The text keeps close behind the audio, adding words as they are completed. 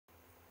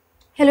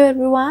Hello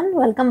everyone,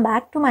 welcome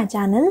back to my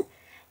channel.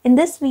 In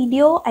this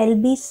video, I'll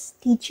be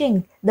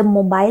teaching the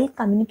mobile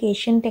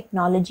communication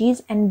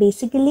technologies and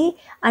basically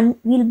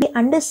we'll be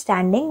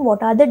understanding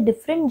what are the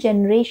different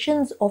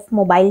generations of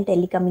mobile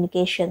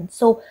telecommunication.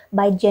 So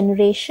by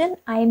generation,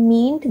 I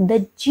mean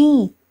the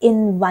G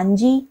in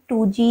 1G,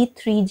 2G,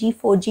 3G,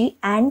 4G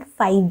and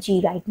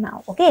 5G right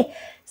now. Okay,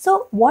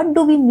 so what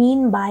do we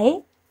mean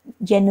by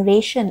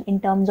generation in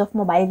terms of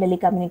mobile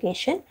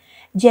telecommunication?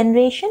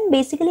 Generation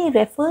basically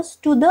refers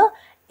to the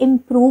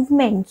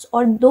improvements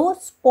or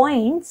those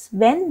points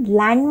when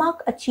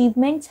landmark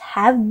achievements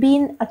have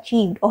been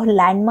achieved or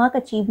landmark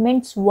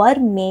achievements were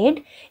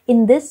made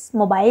in this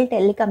mobile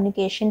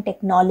telecommunication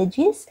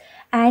technologies,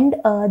 and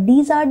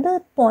these are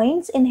the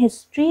points in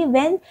history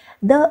when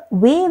the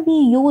way we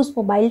use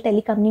mobile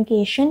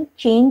telecommunication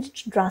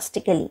changed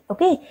drastically.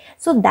 Okay,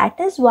 so that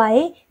is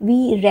why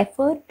we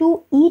refer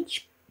to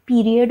each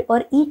period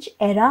or each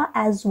era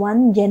as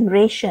one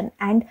generation,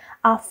 and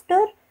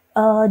after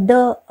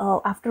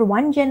after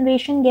one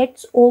generation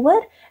gets over,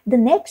 the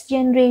next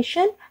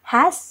generation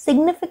has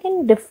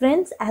significant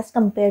difference as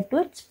compared to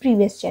its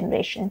previous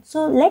generation.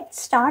 So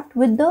let's start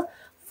with the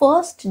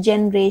first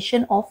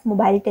generation of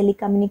mobile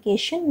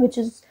telecommunication, which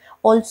is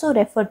also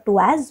referred to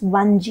as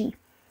 1G.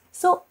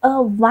 So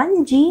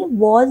 1G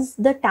was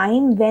the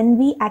time when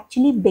we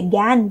actually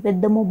began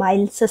with the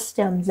mobile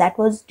systems. That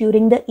was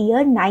during the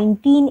year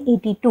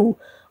 1982.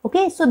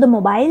 Okay, so the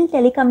mobile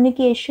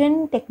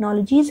telecommunication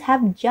technologies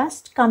have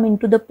just come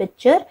into the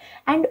picture,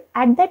 and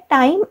at that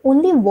time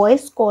only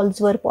voice calls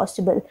were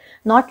possible.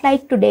 Not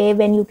like today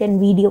when you can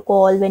video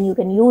call, when you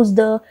can use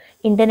the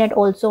internet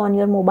also on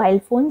your mobile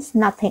phones,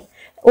 nothing.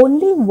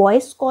 Only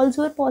voice calls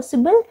were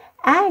possible,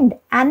 and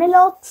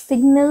analog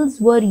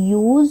signals were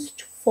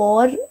used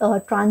for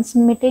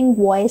transmitting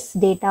voice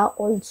data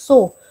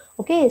also.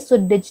 Okay, so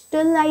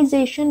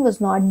digitalization was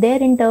not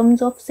there in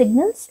terms of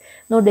signals.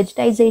 No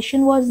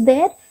digitization was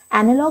there.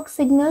 Analog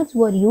signals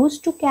were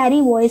used to carry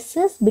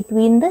voices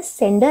between the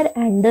sender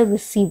and the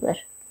receiver.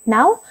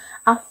 Now,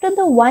 after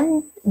the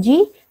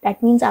 1G,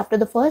 that means after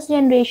the first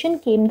generation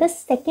came the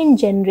second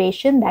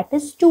generation, that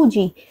is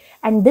 2G.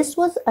 And this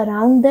was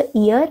around the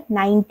year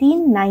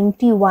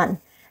 1991.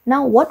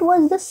 Now, what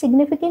was the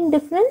significant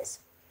difference?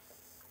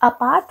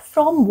 Apart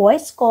from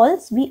voice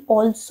calls, we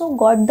also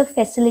got the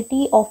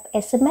facility of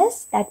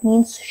SMS, that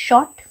means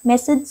short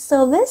message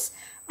service,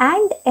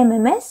 and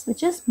MMS,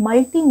 which is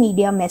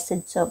multimedia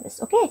message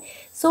service. Okay,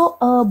 so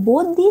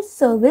both these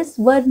services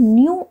were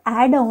new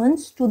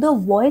add-ons to the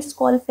voice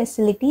call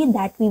facility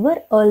that we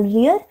were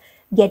earlier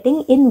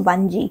getting in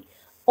 1G.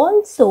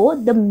 Also,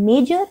 the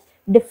major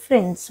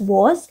difference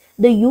was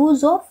the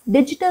use of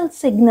digital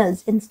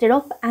signals instead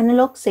of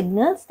analog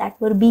signals that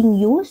were being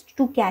used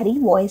to carry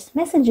voice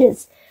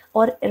messages,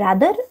 or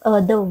rather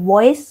the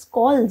voice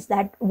calls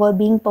that were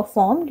being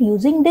performed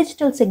using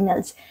digital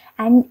signals.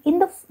 And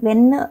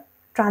when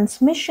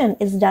transmission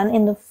is done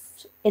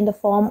in the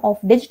form of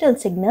digital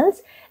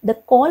signals, the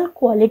call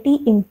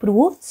quality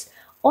improves.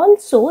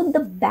 Also, the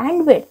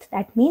bandwidth,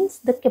 that means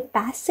the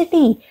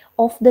capacity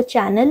of the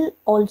channel,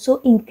 also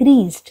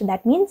increased.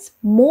 That means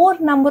more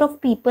number of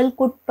people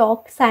could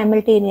talk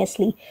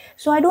simultaneously.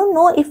 So I don't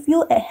know if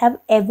you have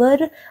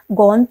ever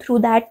gone through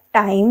that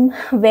time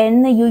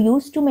when you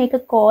used to make a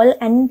call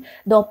and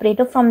the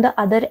operator from the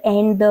other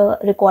end, the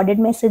recorded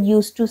message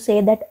used to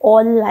say that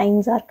all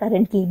lines are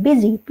currently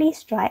busy.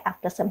 Please try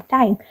after some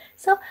time.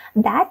 So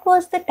that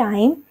was the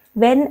time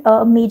when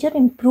a major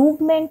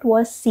improvement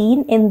was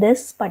seen in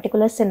this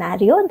particular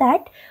scenario,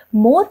 that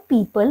more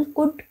people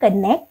could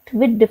connect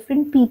with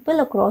different people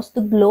across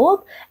the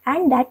globe,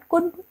 and that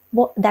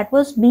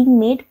was being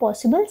made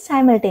possible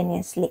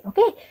simultaneously.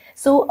 Okay,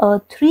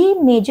 so three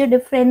major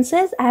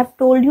differences I have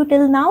told you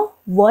till now: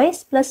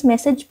 voice plus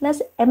message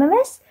plus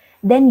MMS,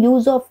 then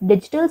use of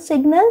digital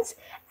signals,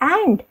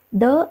 and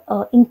the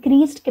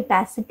increased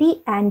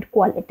capacity and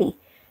quality.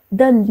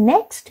 The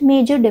next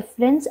major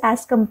difference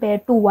as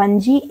compared to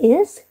 1G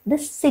is the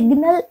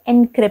signal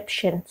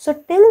encryption. So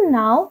till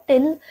now,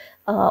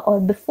 or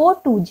before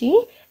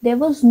 2G, there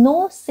was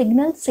no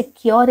signal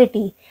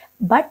security,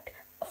 but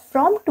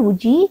from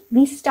 2G,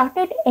 we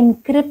started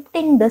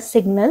encrypting the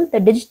signal, the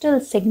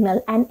digital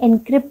signal, and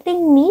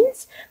encrypting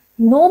means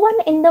no one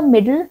in the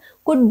middle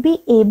could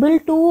be able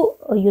to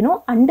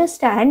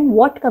understand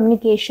what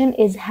communication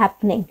is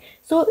happening.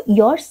 So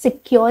your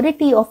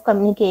security of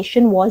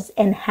communication was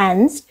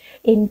enhanced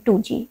in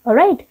 2G. All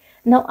right,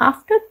 now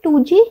after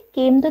 2G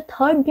came the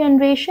third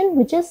generation,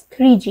 which is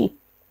 3G,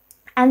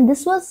 and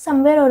this was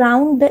somewhere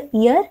around the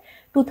year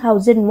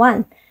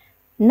 2001.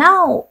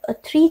 Now,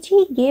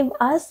 3G gave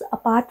us,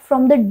 apart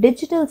from the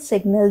digital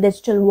signal,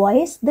 digital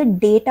voice, the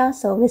data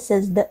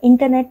services. The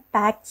internet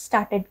packs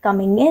started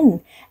coming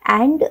in,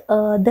 and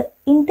the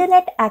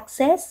internet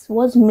access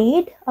was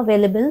made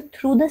available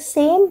through the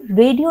same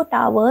radio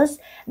towers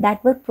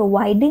that were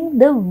providing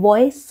the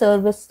voice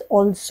service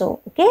also.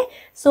 Okay,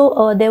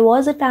 so there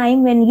was a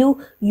time when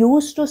you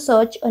used to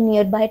search a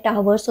nearby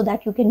tower so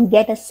that you can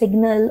get a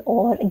signal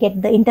or get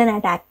the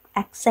internet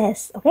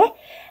access. Okay,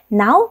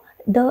 now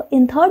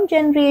in third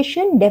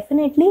generation,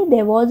 definitely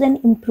there was an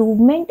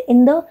improvement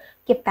in the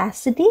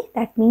capacity.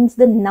 That means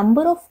the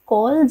number of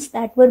calls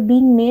that were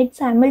being made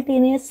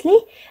simultaneously,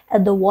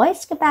 the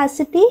voice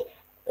capacity,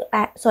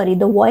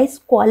 the voice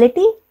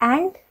quality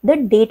and the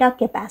data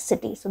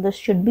capacity. So this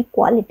should be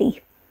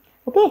quality.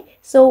 Okay,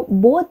 so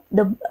both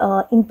the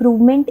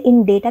improvement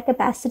in data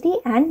capacity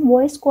and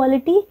voice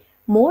quality,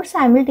 more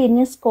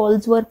simultaneous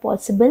calls were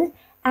possible,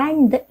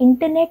 and the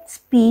internet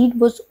speed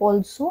was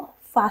also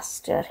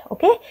faster.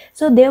 Okay,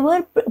 so there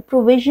were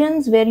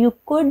provisions where you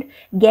could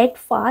get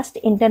fast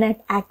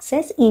internet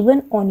access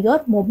even on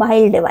your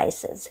mobile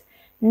devices.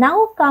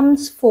 Now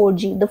comes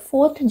 4G, the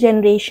fourth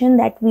generation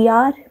that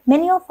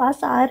many of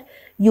us are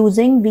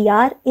using. We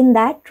are in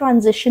that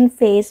transition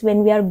phase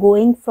when we are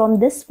going from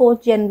this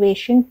fourth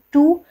generation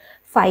to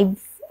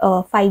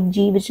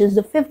 5G, which is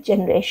the fifth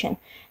generation.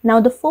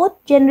 Now the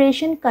fourth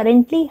generation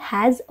currently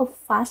has a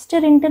faster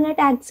internet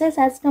access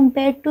as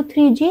compared to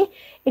 3G.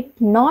 It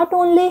not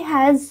only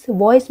has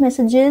voice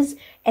messages,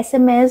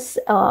 SMS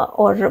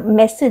or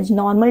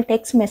normal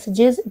text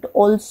messages, it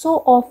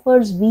also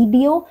offers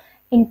video,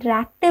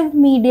 interactive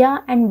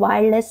media and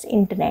wireless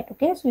internet.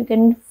 Okay, so you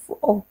can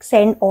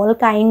send all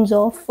kinds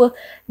of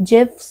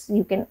GIFs,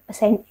 you can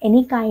send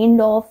any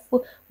kind of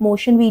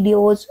motion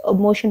videos,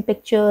 motion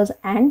pictures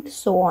and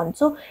so on.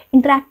 So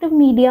interactive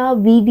media,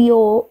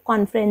 video,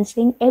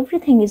 conferencing,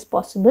 everything is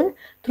possible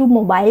through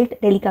mobile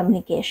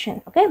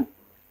telecommunication. Okay,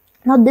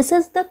 now this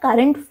is the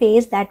current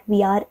phase that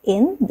we are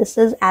in. This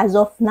is as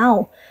of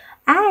now,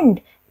 and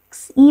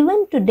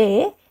even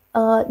today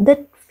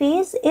the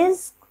phase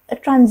is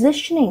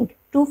transitioning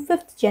to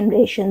fifth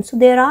generation. So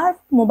there are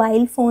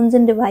mobile phones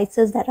and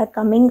devices that are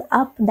coming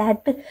up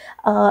that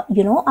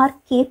are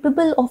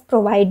capable of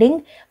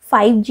providing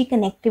 5G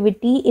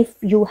connectivity if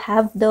you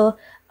have the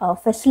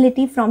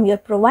facility from your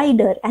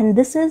provider, and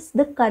this is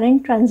the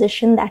current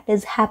transition that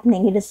is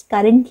happening. It is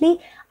currently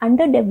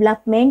under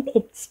development.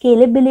 Its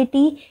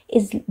scalability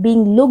is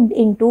being looked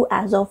into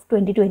as of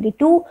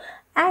 2022.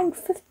 And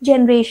fifth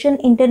generation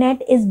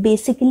internet is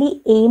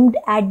basically aimed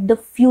at the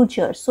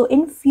future. So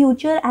in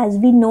future, as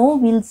we know,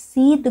 we'll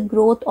see the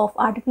growth of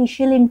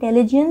artificial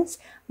intelligence,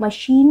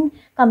 machine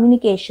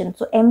communication.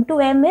 So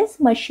M2M is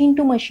machine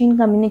to machine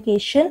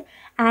communication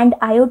and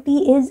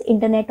IoT is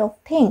Internet of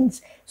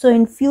Things. So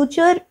in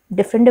future,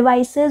 different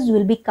devices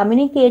will be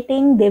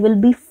communicating, they will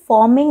be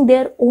forming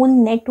their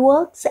own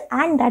networks,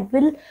 and that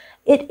will,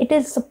 it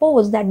is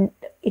supposed that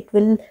it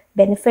will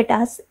benefit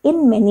us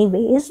in many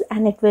ways,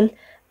 and it will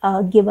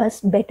give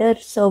us better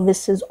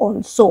services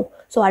also.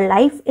 So our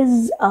life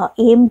is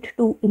aimed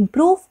to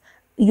improve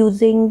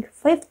using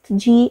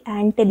 5G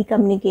and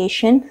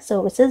telecommunication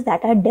services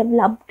that are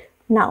developed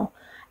now.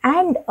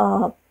 And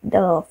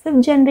the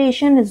fifth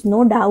generation is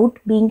no doubt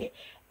being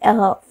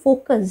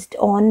focused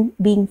on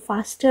being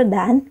faster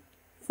than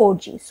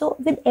 4G. So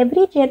with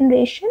every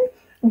generation,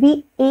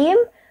 we aim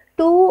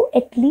to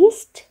at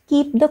least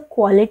keep the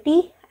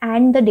quality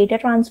and the data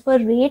transfer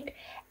rate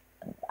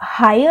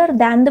higher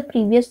than the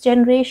previous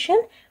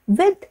generation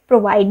with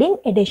providing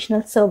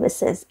additional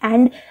services.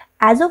 And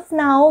as of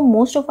now,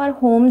 most of our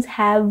homes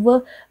have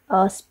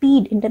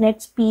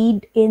internet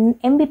speed in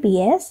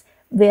Mbps,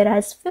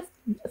 whereas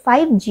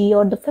 5G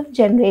or the fifth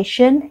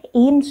generation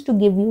aims to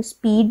give you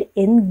speed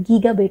in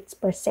gigabits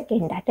per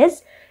second, that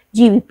is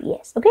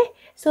Gbps. Okay,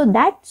 so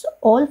that's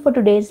all for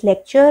today's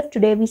lecture.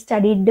 Today we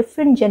studied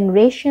different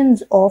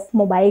generations of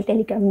mobile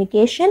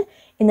telecommunication.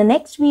 In the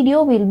next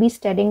video, we'll be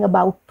studying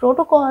about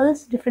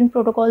protocols, different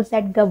protocols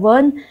that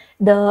govern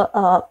the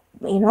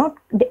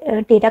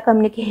data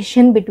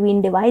communication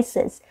between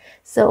devices.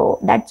 So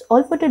that's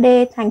all for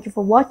today. Thank you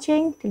for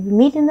watching. Till we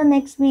meet in the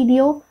next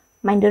video.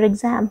 Mind your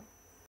exam.